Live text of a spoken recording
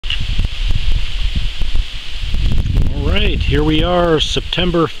Alright, here we are,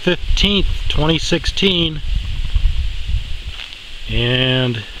 September 15th, 2016,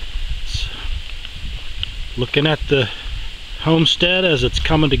 and looking at the homestead as it's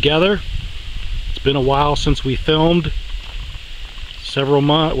coming together. It's been a while since we filmed. Several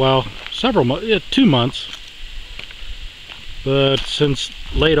months, 2 months. But since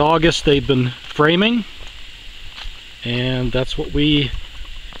late August they've been framing, and that's what we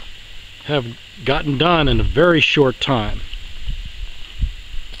have gotten done in a very short time.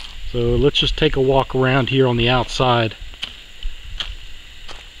 So let's just take a walk around here on the outside.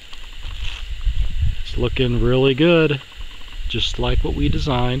 It's looking really good, just like what we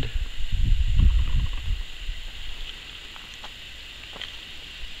designed.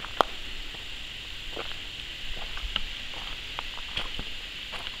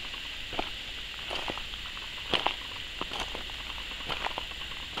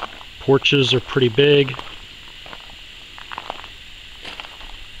 Porches are pretty big.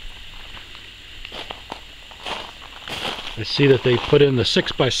 I see that they put in the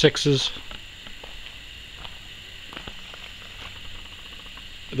 6x6s.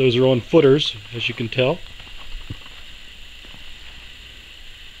 Those are on footers, as you can tell.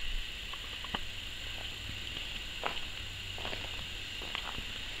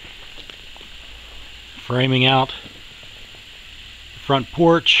 Framing out front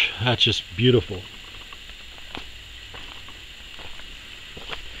porch, that's just beautiful.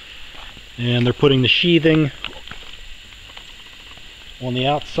 And they're putting the sheathing on the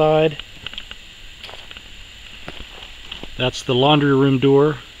outside. That's the laundry room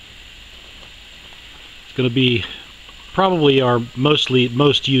door. It's going to be probably our most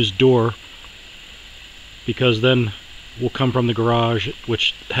used door, because then we'll come from the garage,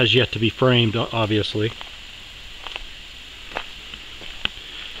 which has yet to be framed, obviously.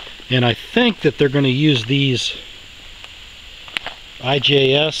 And I think that they're going to use these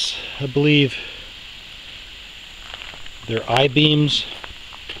IJS, I believe they're I-beams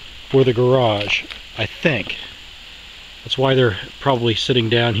for the garage, I think. That's why they're probably sitting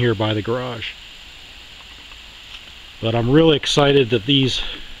down here by the garage. But I'm really excited that these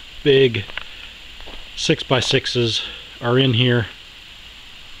big 6x6s are in here.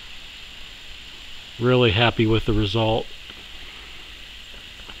 Really happy with the result.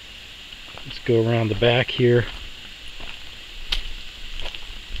 Let's go around the back here.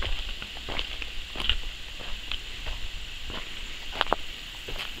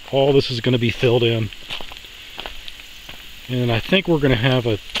 All this is going to be filled in. And I think we're going to have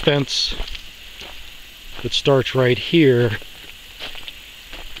a fence that starts right here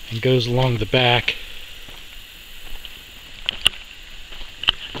and goes along the back.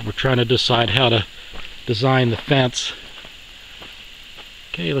 We're trying to decide how to design the fence.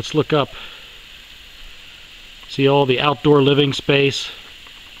 Okay, let's look up. See all the outdoor living space,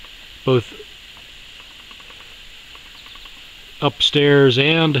 both upstairs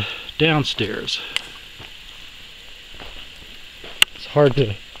and downstairs. It's hard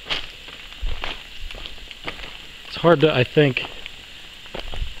to, I think,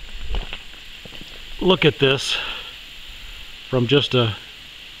 look at this from just a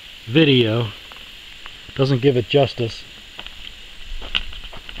video. Doesn't give it justice.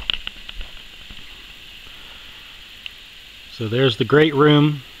 So there's the great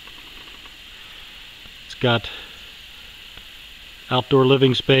room. It's got outdoor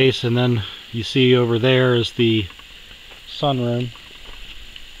living space, and then you see over there is the sunroom.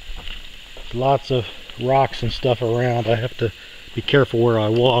 There's lots of rocks and stuff around. I have to be careful where I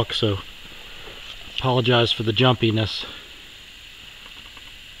walk, so apologize for the jumpiness.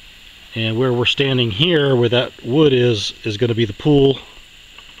 And where we're standing here, where that wood is going to be the pool.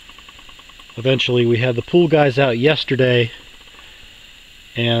 Eventually, we had the pool guys out yesterday,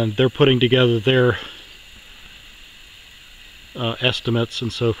 and they're putting together their estimates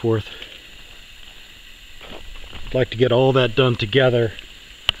and so forth. I'd like to get all that done together,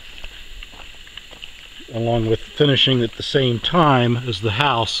 along with finishing at the same time as the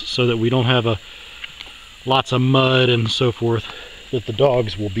house, so that we don't have lots of mud and so forth that the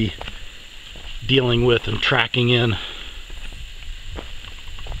dogs will be dealing with and tracking in.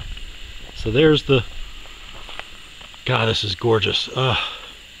 So there's the, God, this is gorgeous.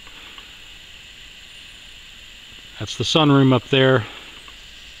 That's the sunroom up there.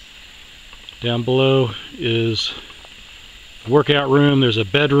 Down below is the workout room. There's a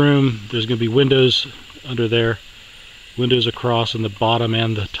bedroom. There's going to be windows under there. Windows across on the bottom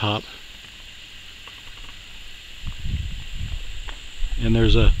and the top. And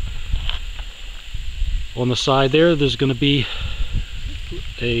there's on the side there's going to be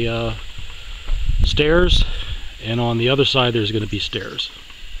a stairs and on the other side there's going to be stairs.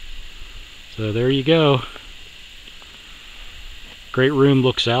 So there you go. Great room,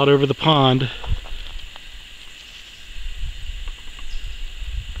 looks out over the pond.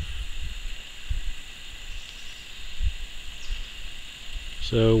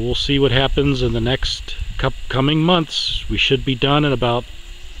 So we'll see what happens in the next coming months. We should be done in about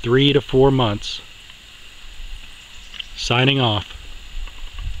 3 to 4 months. Signing off.